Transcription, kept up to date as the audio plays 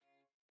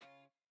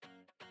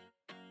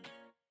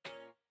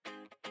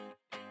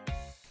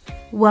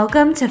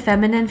Welcome to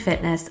Feminine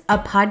Fitness, a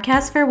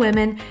podcast for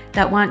women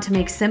that want to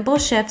make simple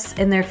shifts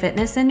in their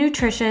fitness and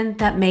nutrition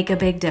that make a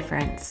big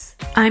difference.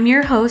 I'm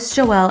your host,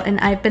 Joelle, and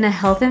I've been a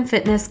health and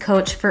fitness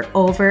coach for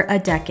over a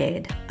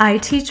decade. I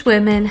teach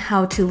women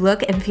how to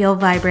look and feel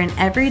vibrant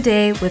every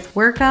day with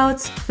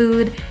workouts,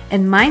 food,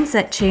 and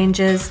mindset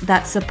changes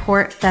that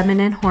support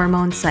feminine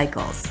hormone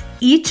cycles.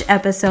 Each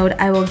episode,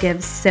 I will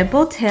give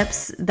simple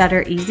tips that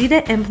are easy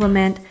to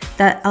implement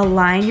that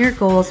align your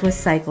goals with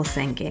cycle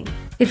syncing.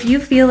 If you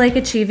feel like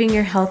achieving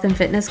your health and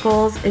fitness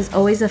goals is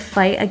always a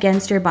fight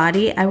against your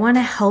body, I want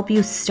to help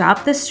you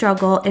stop the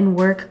struggle and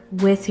work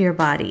with your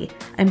body.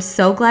 I'm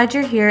so glad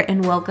you're here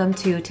and welcome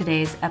to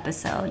today's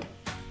episode.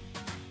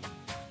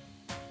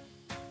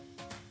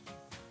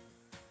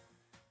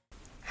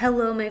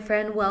 Hello, my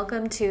friend.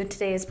 Welcome to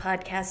today's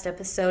podcast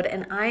episode,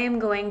 and I am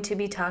going to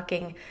be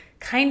talking,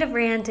 kind of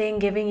ranting,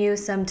 giving you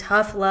some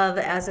tough love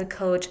as a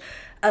coach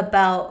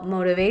about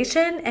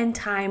motivation and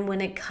time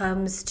when it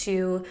comes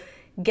to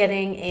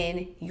getting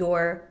in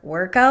your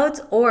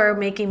workouts or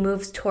making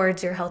moves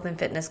towards your health and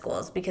fitness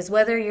goals. Because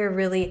whether you're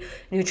really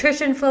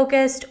nutrition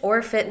focused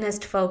or fitness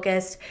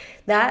focused,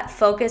 that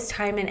focus,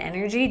 time, and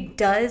energy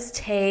does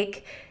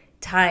take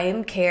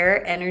time,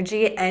 care,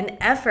 energy, and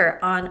effort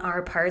on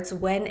our parts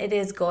when it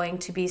is going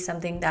to be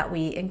something that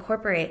we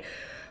incorporate.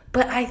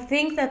 But I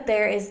think that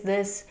there is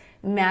this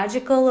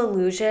magical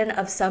illusion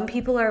of some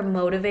people are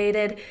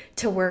motivated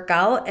to work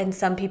out and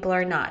some people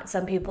are not.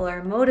 Some people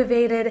are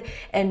motivated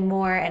and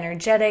more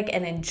energetic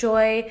and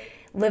enjoy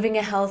living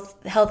a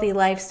healthy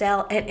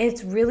lifestyle, and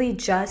it's really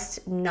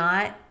just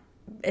not.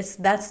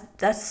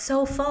 That's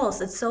so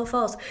false. It's so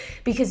false,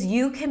 because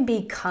you can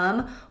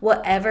become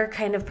whatever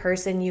kind of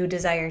person you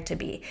desire to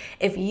be.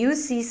 If you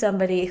see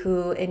somebody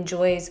who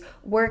enjoys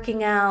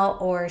working out,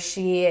 or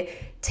she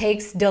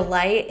takes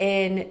delight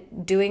in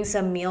doing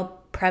some meal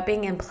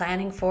prepping and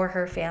planning for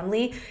her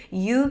family,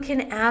 you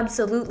can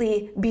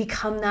absolutely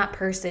become that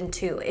person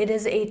too. It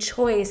is a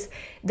choice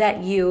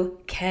that you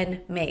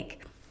can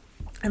make.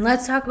 And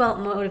let's talk about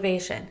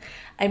motivation.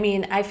 I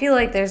mean, I feel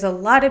like there's a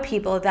lot of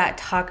people that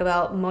talk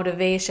about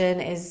motivation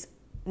is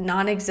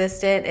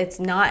non-existent. It's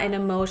not an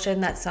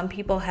emotion that some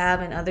people have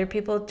and other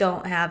people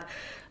don't have.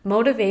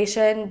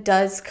 Motivation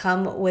does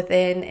come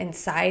within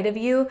inside of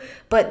you,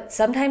 but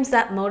sometimes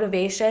that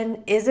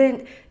motivation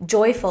isn't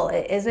joyful.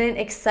 It isn't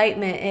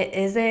excitement. It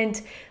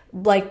isn't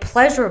like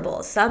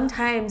pleasurable.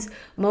 Sometimes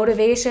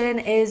motivation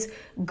is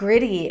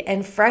gritty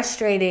and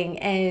frustrating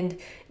and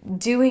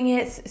doing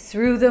it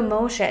through the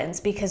motions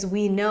because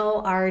we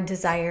know our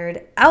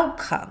desired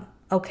outcome,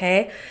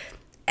 okay?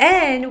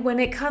 And when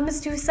it comes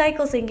to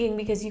cycle syncing,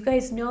 because you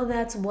guys know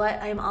that's what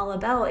I'm all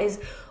about, is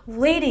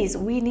ladies,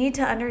 we need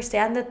to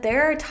understand that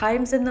there are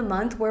times in the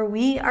month where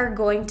we are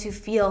going to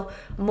feel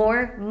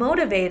more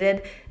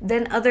motivated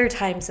than other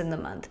times in the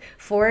month.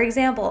 For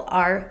example,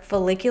 our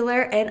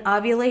follicular and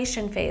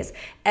ovulation phase,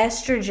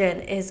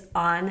 estrogen is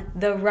on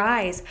the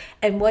rise.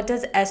 And what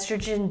does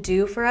estrogen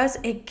do for us?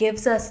 It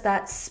gives us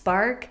that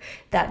spark,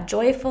 that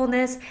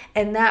joyfulness,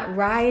 and that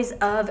rise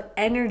of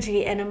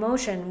energy and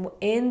emotion.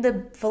 In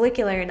the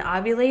follicular and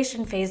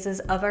ovulation phases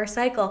of our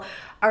cycle,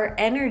 our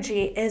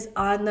energy is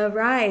on the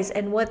rise.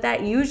 And what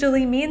that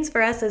usually means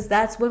for us is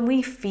that's when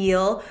we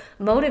feel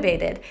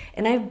motivated.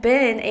 And I've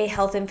been a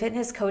health and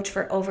fitness coach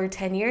for over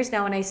 10 years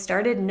now, and I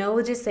started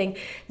noticing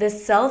the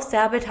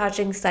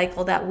self-sabotaging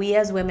cycle that we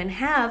as women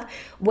have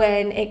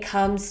when it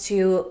comes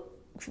to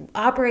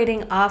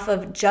operating off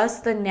of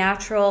just the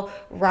natural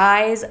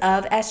rise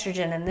of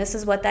estrogen. And this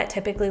is what that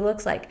typically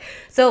looks like.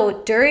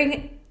 So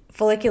during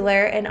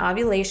follicular and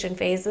ovulation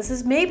phase, this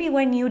is maybe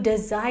when you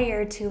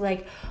desire to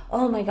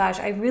oh my gosh,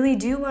 I really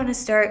do want to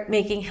start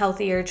making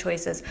healthier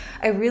choices.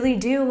 I really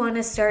do want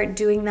to start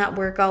doing that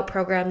workout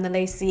program that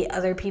I see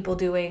other people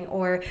doing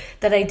or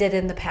that I did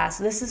in the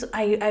past.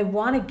 I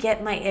want to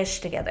get my ish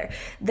together.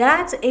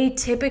 That's a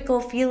typical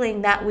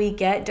feeling that we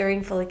get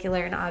during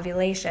follicular and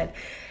ovulation.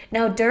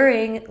 Now,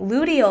 during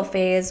luteal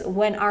phase,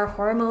 when our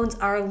hormones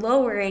are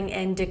lowering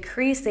and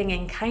decreasing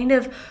and kind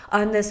of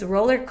on this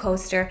roller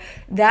coaster,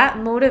 that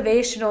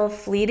motivational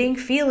fleeting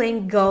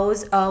feeling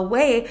goes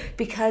away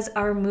because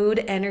our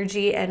mood,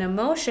 energy, and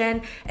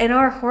emotion and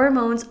our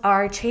hormones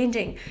are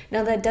changing.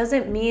 Now, that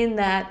doesn't mean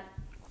that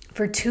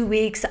for 2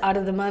 weeks out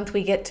of the month,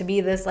 we get to be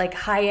this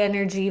high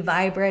energy,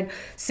 vibrant,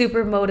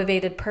 super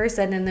motivated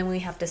person, and then we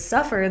have to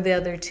suffer the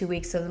other 2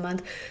 weeks of the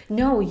month.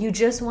 No, you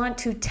just want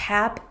to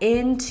tap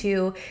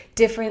into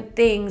different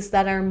things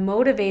that are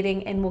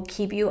motivating and will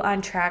keep you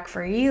on track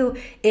for you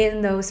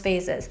in those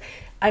phases.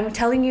 I'm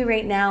telling you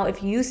right now,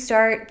 if you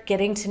start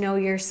getting to know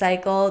your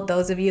cycle,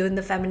 those of you in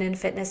the Feminine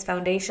Fitness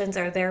Foundations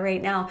are there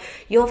right now,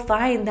 you'll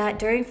find that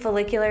during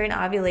follicular and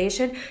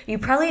ovulation, you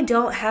probably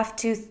don't have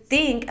to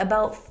think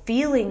about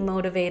feeling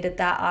motivated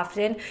that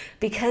often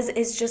because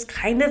it's just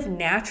kind of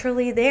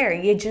naturally there.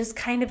 You just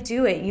kind of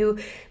do it. You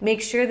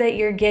make sure that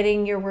you're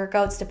getting your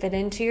workouts to fit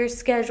into your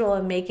schedule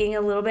and making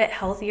a little bit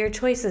healthier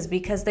choices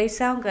because they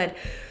sound good.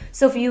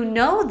 So if you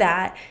know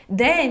that,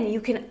 then you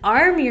can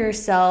arm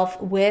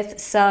yourself with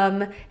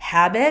some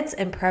habits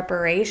and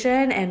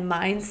preparation and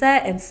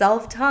mindset and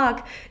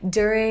self-talk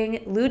during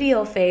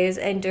luteal phase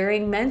and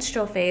during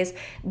menstrual phase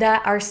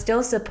that are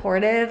still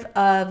supportive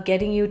of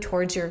getting you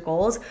towards your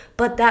goals,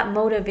 but that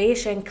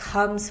motivation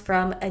comes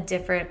from a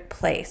different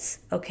place,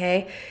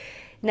 okay?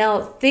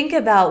 Now, think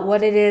about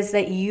what it is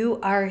that you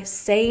are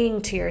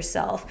saying to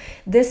yourself.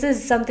 This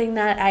is something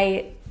that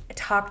I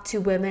talk to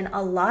women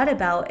a lot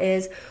about,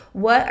 is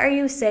what are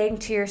you saying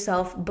to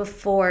yourself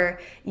before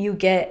you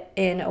get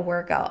in a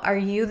workout? Are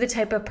you the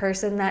type of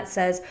person that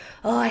says,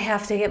 oh, I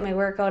have to get my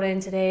workout in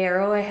today,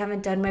 or oh, I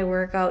haven't done my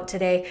workout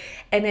today,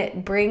 and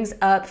it brings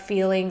up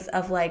feelings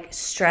of like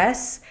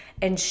stress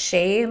and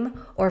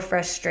shame or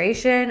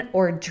frustration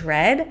or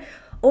dread?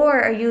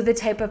 Or are you the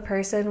type of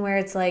person where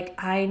it's like,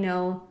 I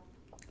know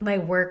my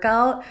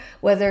workout,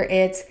 whether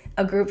it's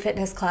a group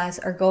fitness class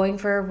or going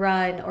for a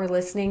run or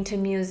listening to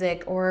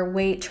music or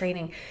weight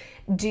training,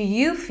 do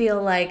you feel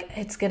like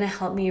it's going to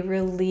help me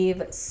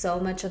relieve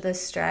so much of the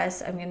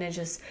stress? I'm going to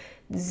just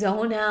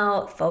zone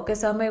out,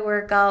 focus on my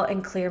workout,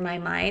 and clear my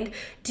mind.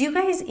 Do you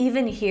guys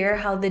even hear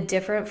how the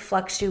different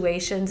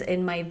fluctuations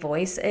in my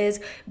voice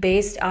is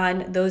based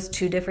on those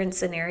two different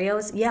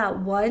scenarios? Yeah,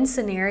 one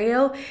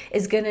scenario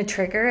is going to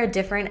trigger a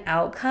different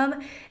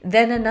outcome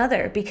than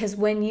another, because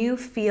when you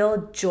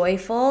feel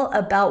joyful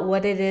about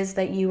what it is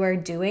that you are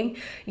doing,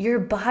 your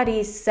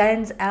body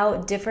sends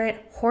out different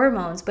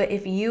hormones. But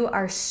if you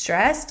are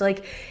stressed,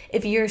 like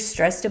if you're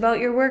stressed about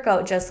your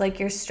workout, just like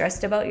you're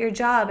stressed about your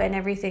job and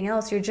everything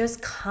else, you're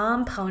just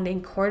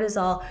compounding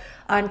cortisol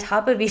on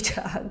top of each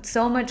other.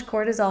 So much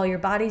cortisol, your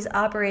body's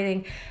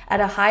operating at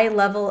a high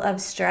level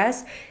of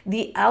stress.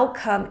 The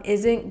outcome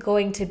isn't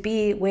going to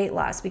be weight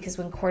loss, because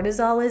when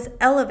cortisol is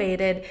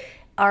elevated,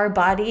 our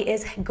body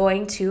is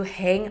going to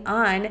hang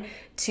on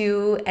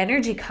to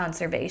energy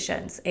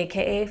conservations,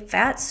 aka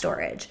fat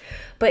storage.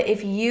 But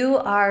if you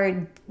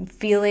are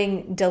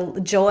feeling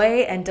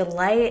joy and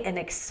delight and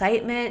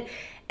excitement,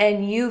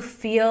 and you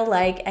feel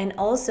like, and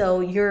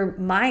also your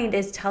mind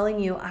is telling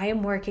you, I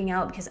am working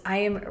out because I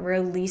am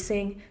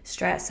releasing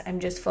stress. I'm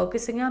just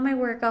focusing on my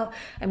workout.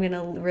 I'm going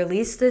to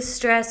release this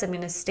stress. I'm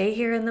going to stay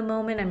here in the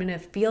moment. I'm going to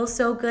feel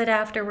so good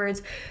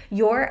afterwards.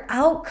 Your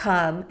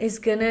outcome is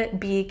going to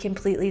be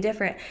completely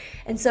different.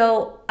 And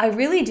so I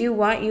really do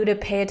want you to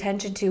pay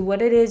attention to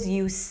what it is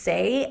you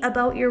say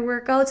about your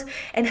workouts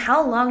and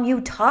how long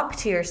you talk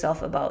to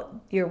yourself about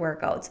your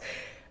workouts.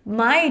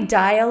 My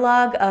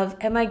dialogue of,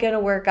 am I going to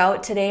work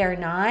out today or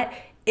not,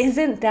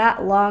 isn't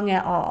that long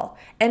at all.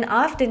 And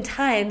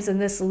oftentimes,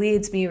 and this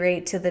leads me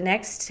right to the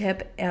next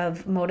tip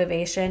of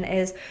motivation,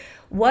 is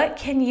what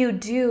can you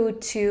do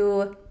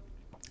to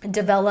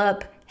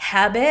develop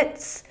habit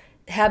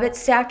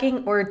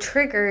stacking or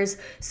triggers,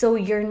 so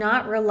you're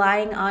not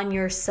relying on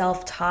your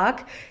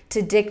self-talk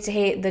to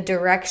dictate the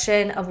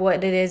direction of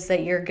what it is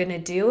that you're going to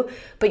do,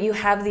 but you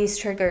have these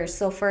triggers.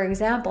 So for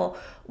example,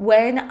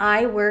 when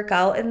I work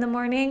out in the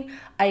morning,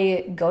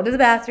 I go to the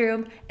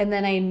bathroom and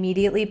then I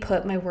immediately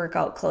put my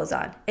workout clothes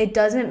on. It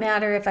doesn't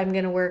matter if I'm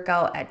going to work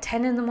out at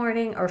 10 in the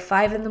morning or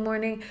 5 in the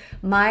morning.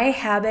 My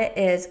habit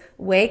is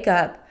wake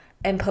up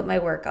and put my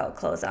workout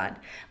clothes on.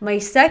 My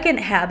second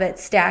habit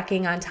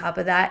stacking on top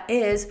of that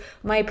is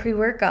my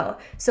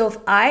pre-workout. So if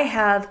I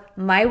have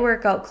my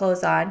workout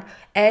clothes on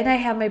and I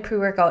have my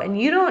pre-workout, and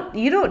you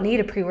don't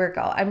need a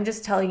pre-workout. I'm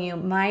just telling you,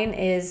 mine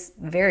is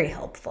very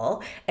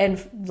helpful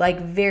and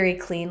like very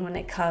clean when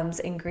it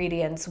comes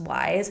ingredients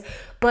wise,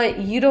 but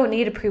you don't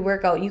need a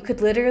pre-workout. You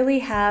could literally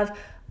have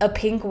a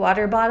pink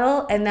water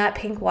bottle, and that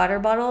pink water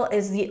bottle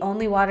is the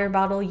only water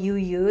bottle you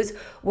use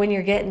when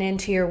you're getting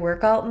into your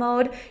workout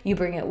mode. You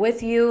bring it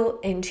with you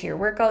into your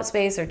workout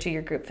space or to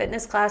your group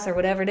fitness class or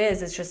whatever it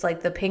is. It's just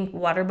like the pink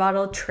water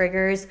bottle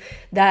triggers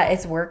that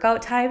it's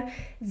workout time.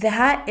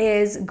 That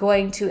is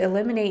going to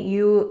eliminate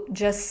you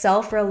just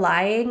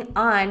self-relying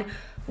on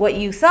what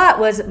you thought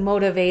was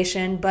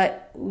motivation,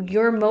 but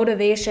your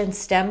motivation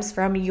stems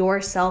from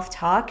your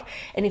self-talk.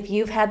 And if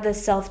you've had the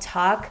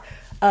self-talk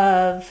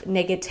of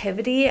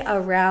negativity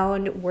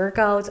around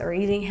workouts or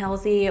eating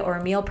healthy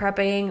or meal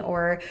prepping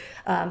or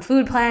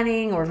food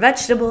planning or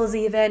vegetables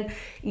even,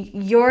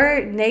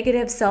 your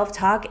negative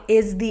self-talk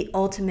is the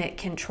ultimate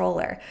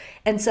controller.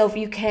 And so if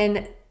you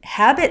can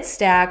habit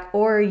stack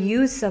or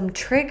use some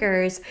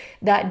triggers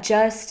that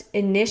just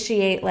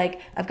initiate, like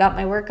I've got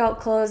my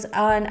workout clothes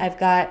on,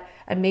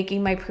 I'm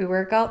making my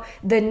pre-workout,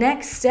 the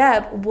next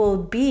step will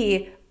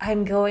be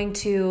I'm going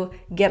to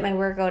get my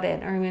workout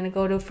in, or I'm going to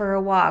go for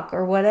a walk,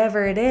 or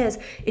whatever it is.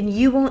 And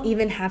you won't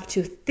even have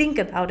to think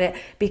about it,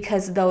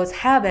 because those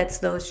habits,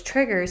 those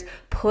triggers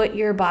put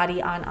your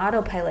body on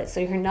autopilot. So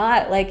you're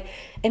not like,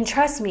 and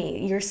trust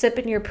me, you're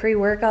sipping your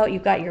pre-workout,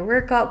 you've got your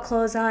workout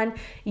clothes on,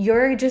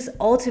 you're just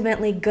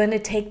ultimately going to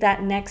take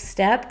that next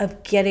step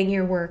of getting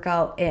your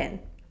workout in.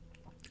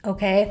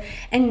 Okay.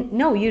 And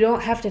no, you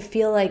don't have to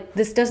feel like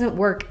this doesn't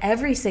work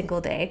every single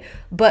day,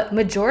 but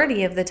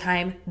majority of the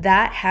time,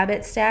 that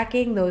habit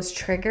stacking, those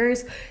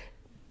triggers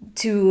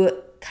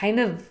to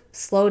kind of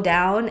slow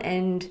down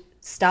and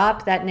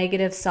stop that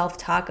negative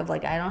self-talk of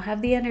like, I don't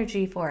have the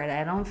energy for it,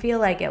 I don't feel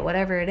like it,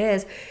 whatever it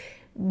is,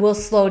 will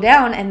slow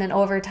down. And then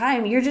over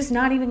time, you're just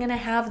not even going to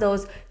have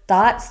those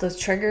thoughts, those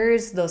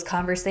triggers, those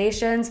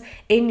conversations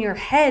in your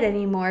head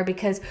anymore.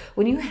 Because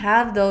when you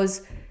have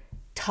those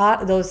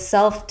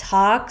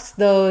self-talks,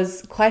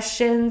 those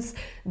questions,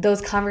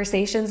 those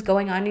conversations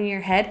going on in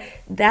your head,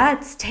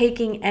 that's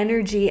taking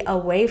energy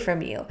away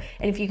from you.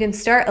 And if you can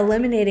start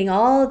eliminating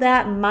all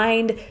that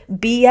mind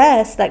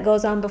BS that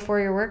goes on before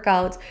your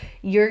workouts,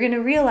 you're going to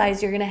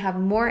realize you're going to have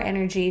more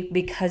energy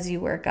because you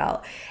work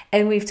out.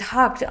 And we've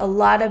talked a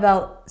lot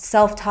about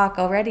self-talk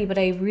already, but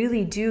I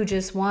really do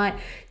just want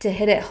to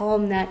hit it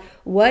home that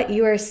what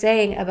you are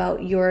saying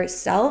about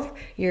yourself,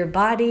 your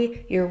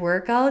body, your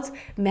workouts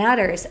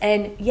matters.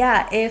 And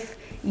yeah, if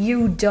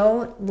you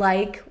don't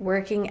like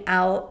working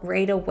out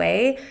right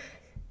away,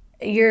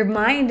 your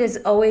mind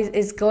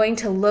is going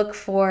to look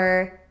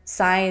for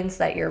signs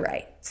that you're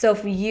right. So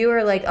if you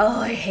are like,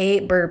 oh, I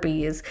hate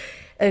burpees,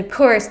 of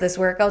course, this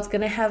workout's going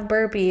to have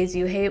burpees.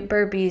 You hate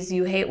burpees.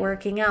 You hate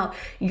working out.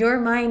 Your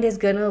mind is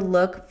going to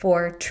look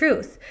for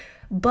truth.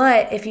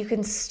 But if you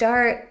can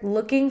start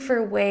looking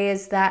for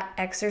ways that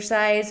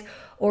exercise,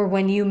 or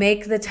when you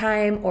make the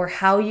time, or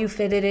how you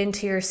fit it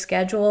into your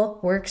schedule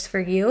works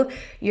for you,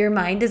 your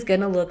mind is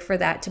going to look for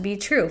that to be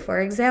true. For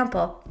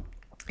example,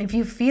 if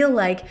you feel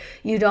like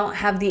you don't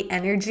have the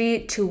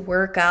energy to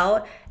work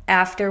out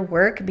after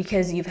work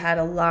because you've had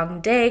a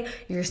long day,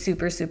 you're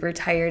super, super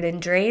tired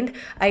and drained,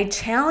 I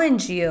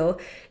challenge you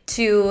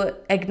to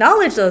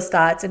acknowledge those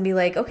thoughts and be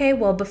like, okay,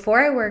 well, before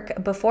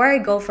I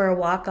go for a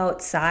walk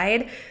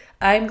outside,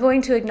 I'm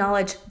going to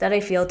acknowledge that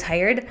I feel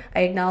tired.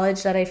 I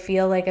acknowledge that I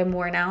feel like I'm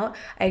worn out.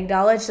 I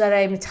acknowledge that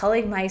I'm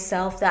telling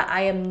myself that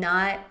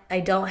I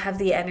don't have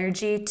the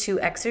energy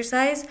to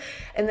exercise.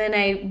 And then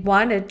I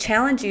want to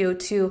challenge you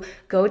to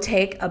go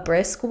take a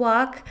brisk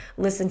walk,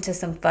 listen to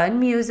some fun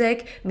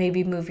music,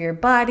 maybe move your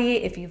body.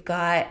 If you've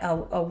got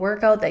a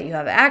workout that you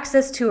have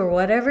access to or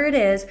whatever it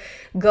is,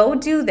 go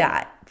do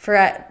that for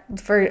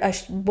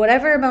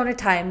whatever amount of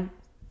time.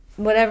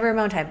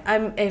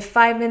 If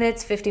 5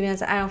 minutes, 50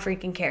 minutes, I don't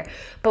freaking care.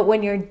 But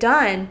when you're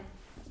done,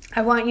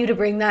 I want you to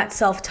bring that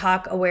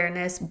self-talk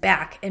awareness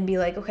back and be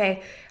like,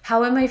 okay,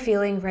 how am I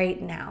feeling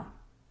right now?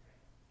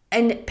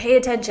 And pay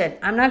attention.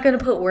 I'm not going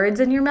to put words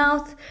in your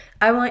mouth.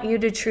 I want you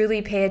to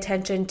truly pay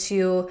attention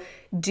to,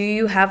 do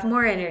you have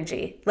more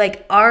energy?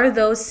 Like, are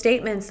those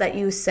statements that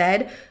you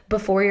said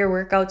before your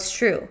workouts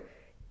true?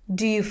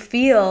 Do you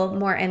feel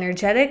more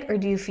energetic, or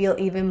do you feel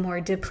even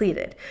more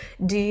depleted?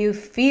 Do you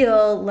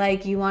feel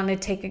like you want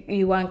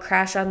to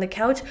crash on the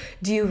couch?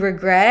 Do you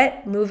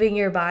regret moving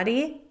your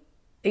body?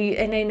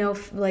 And I know,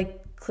 like,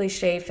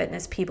 cliche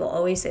fitness people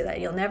always say that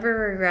you'll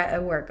never regret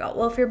a workout.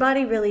 Well, if your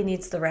body really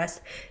needs the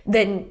rest,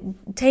 then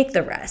take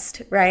the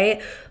rest,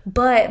 right?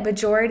 But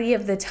majority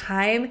of the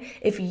time,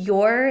 if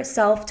your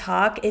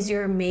self-talk is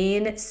your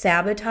main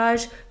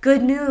sabotage,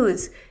 good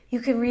news,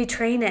 you can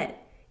retrain it.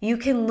 You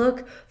can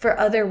look for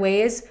other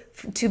ways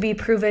to be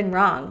proven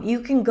wrong. You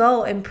can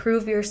go and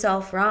prove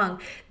yourself wrong,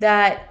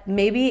 that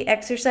maybe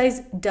exercise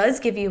does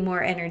give you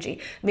more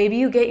energy. Maybe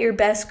you get your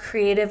best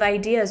creative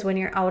ideas when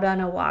you're out on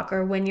a walk,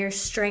 or when you're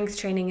strength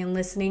training and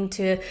listening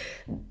to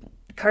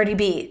Cardi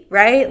B,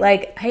 right?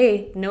 Like,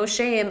 hey, no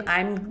shame.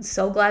 I'm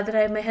so glad that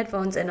I have my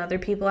headphones and other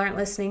people aren't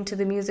listening to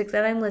the music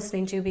that I'm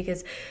listening to,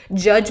 because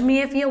judge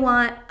me if you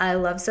want. I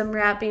love some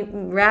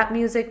rap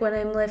music when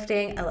I'm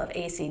lifting. I love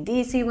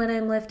AC/DC when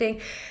I'm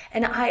lifting.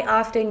 And I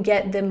often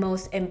get the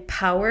most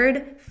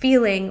empowered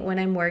feeling when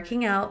I'm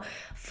working out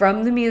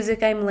from the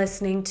music I'm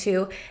listening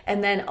to.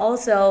 And then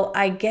also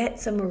I get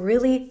some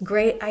really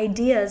great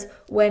ideas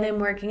when I'm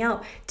working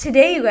out.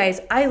 Today, you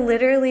guys, I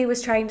literally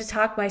was trying to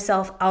talk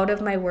myself out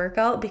of my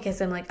workout because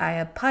I'm like, I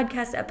have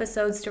podcast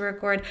episodes to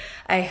record.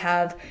 I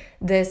have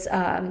this,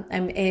 I'm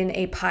in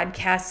a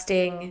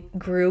podcasting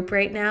group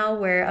right now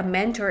where a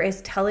mentor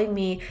is telling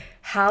me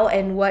how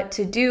and what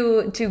to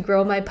do to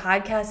grow my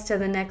podcast to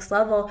the next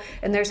level.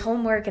 And there's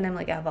homework, and I'm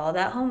like, I have all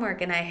that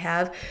homework, and I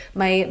have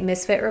my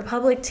Misfit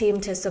Republic team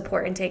to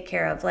support and take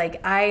care of.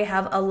 Like, I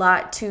have a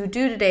lot to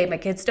do today. My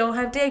kids don't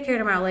have daycare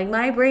tomorrow. Like,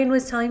 my brain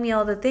was telling me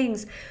all the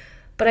things.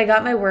 But I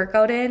got my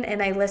workout in,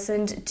 and I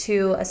listened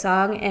to a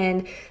song,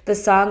 and the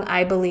song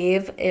I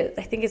Believe,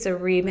 I think it's a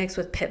remix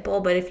with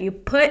Pitbull, but if you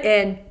put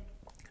in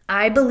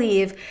I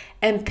Believe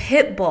and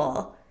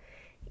Pitbull,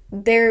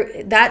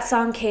 that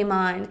song came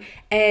on,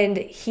 and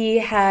he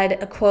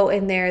had a quote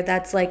in there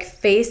that's like,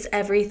 face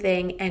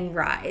everything and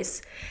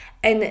rise.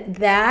 And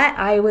that,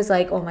 I was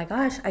like, oh my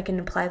gosh, I can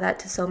apply that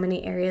to so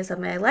many areas of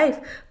my life,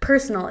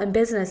 personal and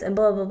business and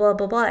blah, blah, blah,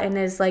 blah, blah. And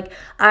it's like,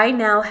 I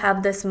now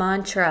have this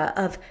mantra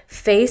of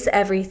face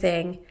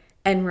everything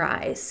and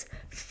rise.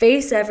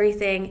 Face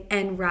everything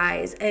and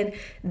rise. And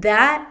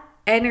that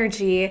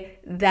energy,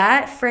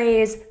 that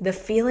phrase, the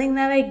feeling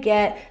that I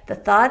get, the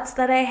thoughts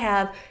that I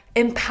have,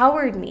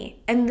 empowered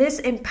me. And this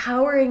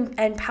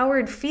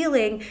empowered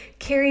feeling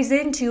carries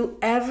into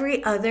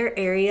every other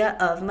area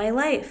of my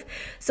life.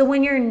 So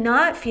when you're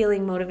not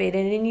feeling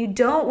motivated and you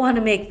don't want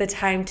to make the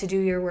time to do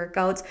your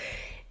workouts,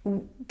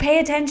 Pay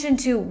attention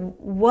to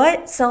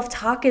what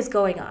self-talk is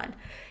going on.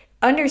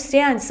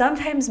 Understand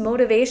sometimes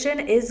motivation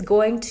is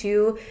going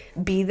to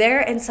be there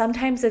and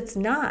sometimes it's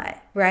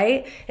not,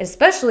 right?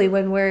 Especially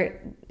when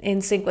we're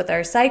in sync with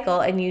our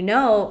cycle, and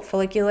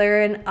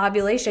follicular and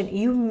ovulation,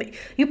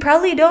 you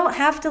probably don't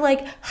have to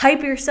like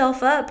hype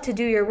yourself up to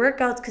do your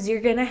workouts, because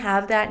you're going to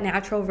have that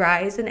natural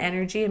rise in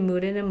energy and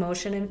mood and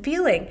emotion and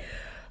feeling.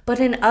 But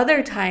in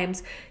other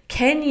times,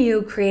 can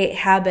you create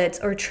habits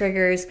or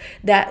triggers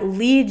that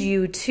lead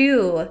you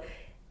to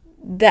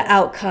the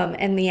outcome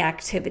and the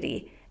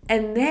activity?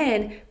 And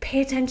then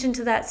pay attention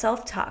to that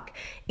self-talk.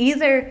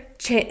 Either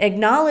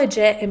acknowledge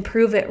it and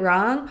prove it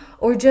wrong,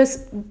 or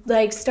just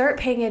like start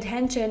paying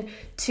attention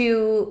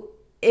to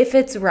if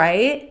it's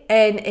right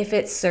and if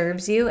it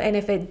serves you, and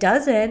if it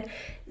doesn't,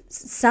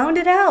 sound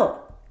it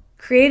out.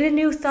 Create a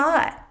new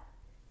thought.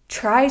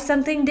 Try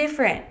something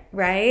different,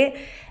 right?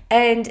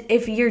 And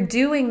if you're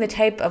doing the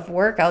type of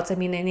workouts, I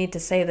need to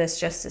say this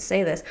just to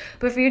say this,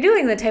 but if you're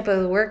doing the type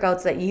of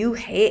workouts that you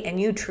hate and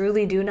you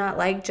truly do not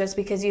like, just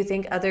because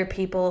other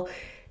people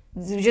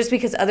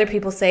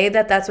say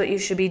that that's what you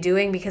should be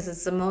doing because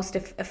it's the most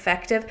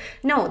effective.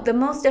 No, the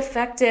most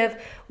effective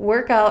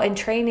workout and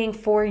training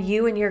for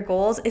you and your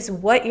goals is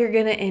what you're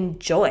going to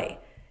enjoy.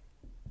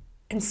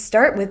 And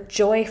start with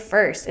joy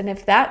first. And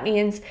if that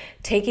means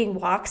taking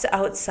walks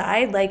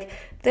outside,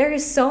 there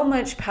is so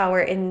much power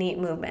in neat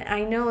movement.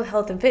 I know the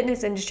health and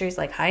fitness industry is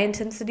like high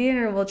intensity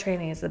interval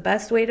training is the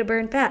best way to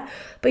burn fat.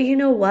 But you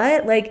know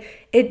what?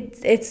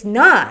 It's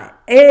not.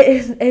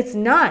 It's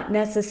not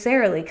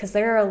necessarily, because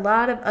there are a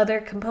lot of other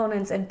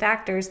components and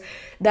factors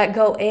that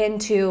go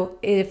into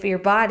if your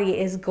body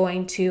is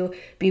going to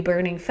be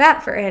burning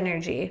fat for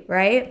energy,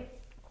 right?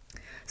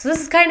 So this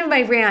is kind of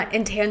my rant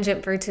and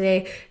tangent for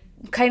today.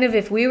 Kind of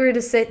if we were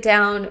to sit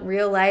down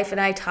real life and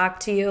I talk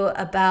to you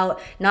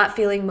about not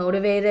feeling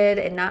motivated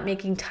and not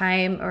making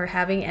time or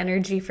having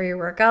energy for your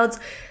workouts,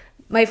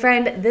 my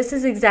friend, this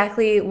is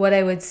exactly what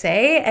I would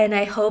say. And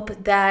I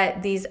hope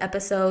that these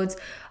episodes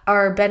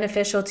are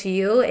beneficial to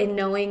you in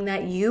knowing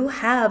that you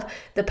have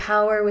the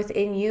power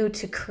within you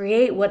to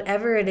create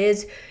whatever it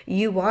is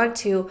you want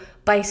to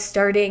by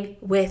starting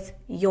with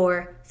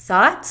your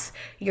thoughts,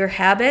 your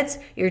habits,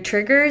 your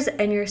triggers,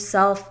 and your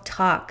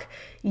self-talk.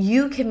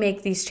 You can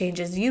make these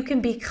changes. You can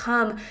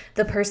become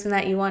the person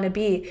that you want to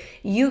be.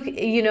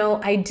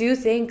 I do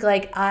think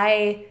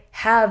I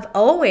have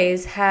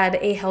always had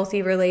a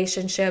healthy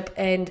relationship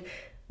and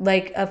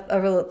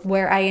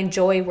where I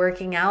enjoy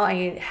working out.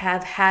 I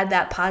have had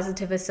that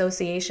positive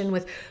association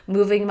with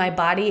moving my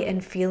body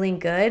and feeling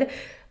good.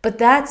 But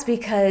that's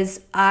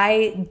because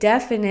I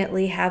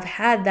definitely have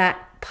had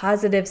that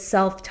positive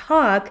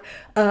self-talk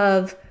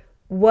of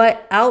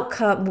what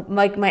outcome,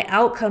 my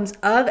outcomes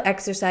of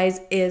exercise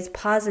is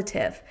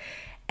positive.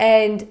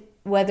 And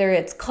whether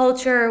it's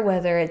culture,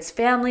 whether it's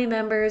family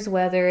members,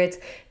 whether it's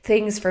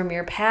things from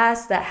your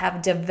past that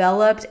have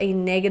developed a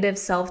negative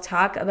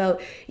self-talk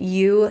about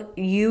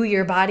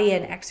your body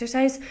and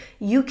exercise,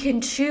 you can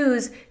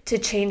choose to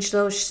change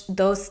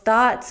those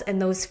thoughts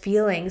and those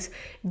feelings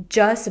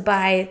just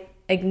by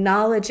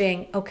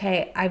acknowledging,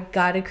 okay, I've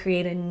got to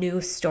create a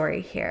new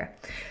story here.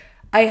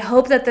 I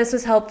hope that this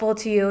was helpful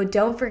to you.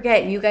 Don't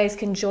forget, you guys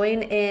can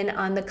join in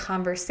on the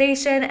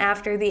conversation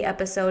after the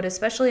episode,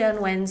 especially on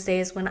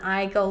Wednesdays when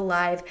I go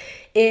live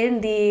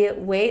in the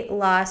Weight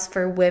Loss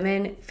for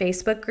Women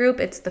Facebook group.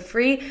 It's the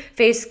free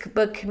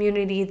Facebook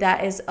community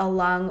that is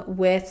along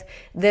with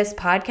this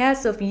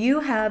podcast. So if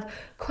you have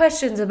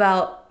questions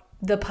about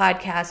the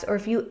podcast, or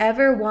if you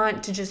ever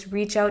want to just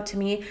reach out to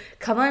me,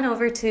 come on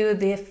over to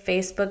the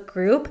Facebook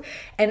group.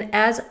 And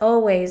as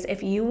always,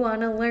 if you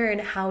want to learn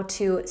how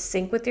to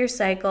sync with your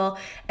cycle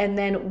and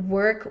then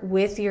work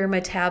with your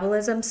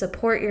metabolism,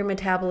 support your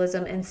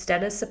metabolism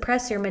instead of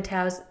suppress your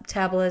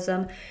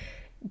metabolism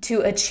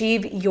to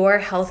achieve your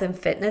health and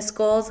fitness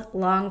goals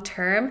long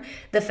term,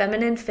 the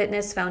Feminine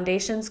Fitness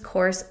Foundations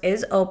course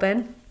is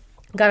open.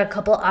 Got a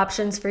couple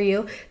options for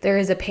you. There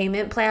is a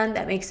payment plan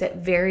that makes it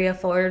very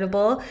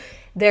affordable.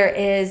 There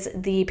is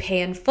the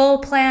pay in full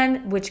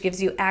plan, which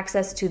gives you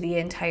access to the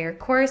entire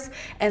course.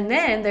 And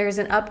then there's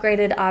an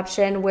upgraded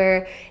option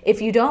where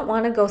if you don't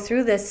want to go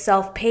through this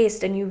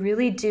self-paced and you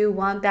really do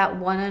want that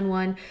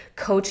one-on-one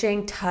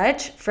coaching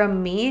touch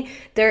from me,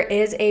 there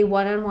is a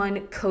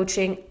one-on-one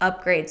coaching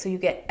upgrade. So you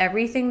get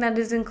everything that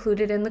is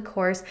included in the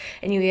course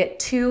and you get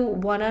 2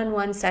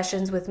 one-on-one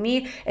sessions with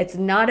me. It's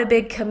not a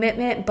big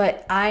commitment,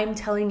 but I'm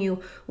telling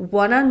you,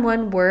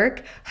 one-on-one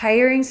work,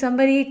 hiring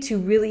somebody to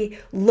really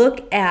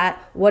look at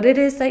what it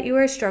is that you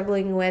are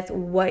struggling with,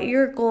 what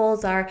your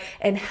goals are,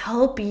 and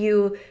help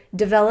you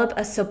develop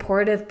a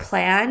supportive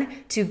plan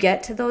to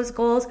get to those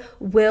goals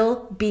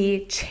will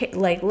be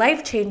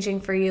life-changing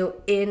for you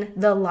in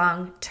the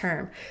long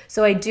term.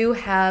 So I do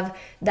have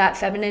that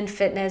Feminine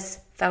Fitness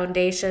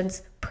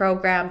Foundations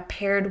program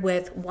paired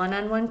with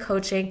one-on-one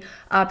coaching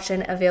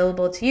option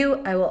available to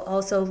you. I will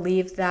also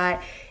leave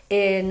that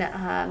in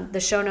the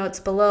show notes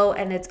below,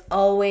 and it's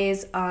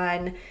always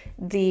on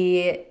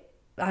the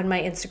on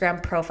my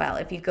Instagram profile.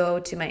 If you go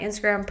to my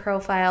Instagram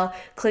profile,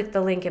 click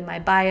the link in my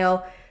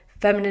bio,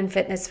 Feminine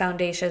Fitness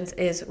Foundations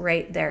is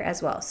right there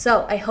as well.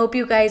 So I hope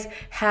you guys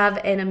have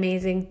an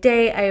amazing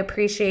day. I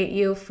appreciate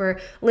you for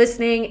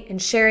listening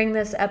and sharing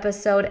this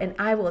episode, and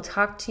I will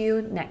talk to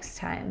you next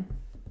time.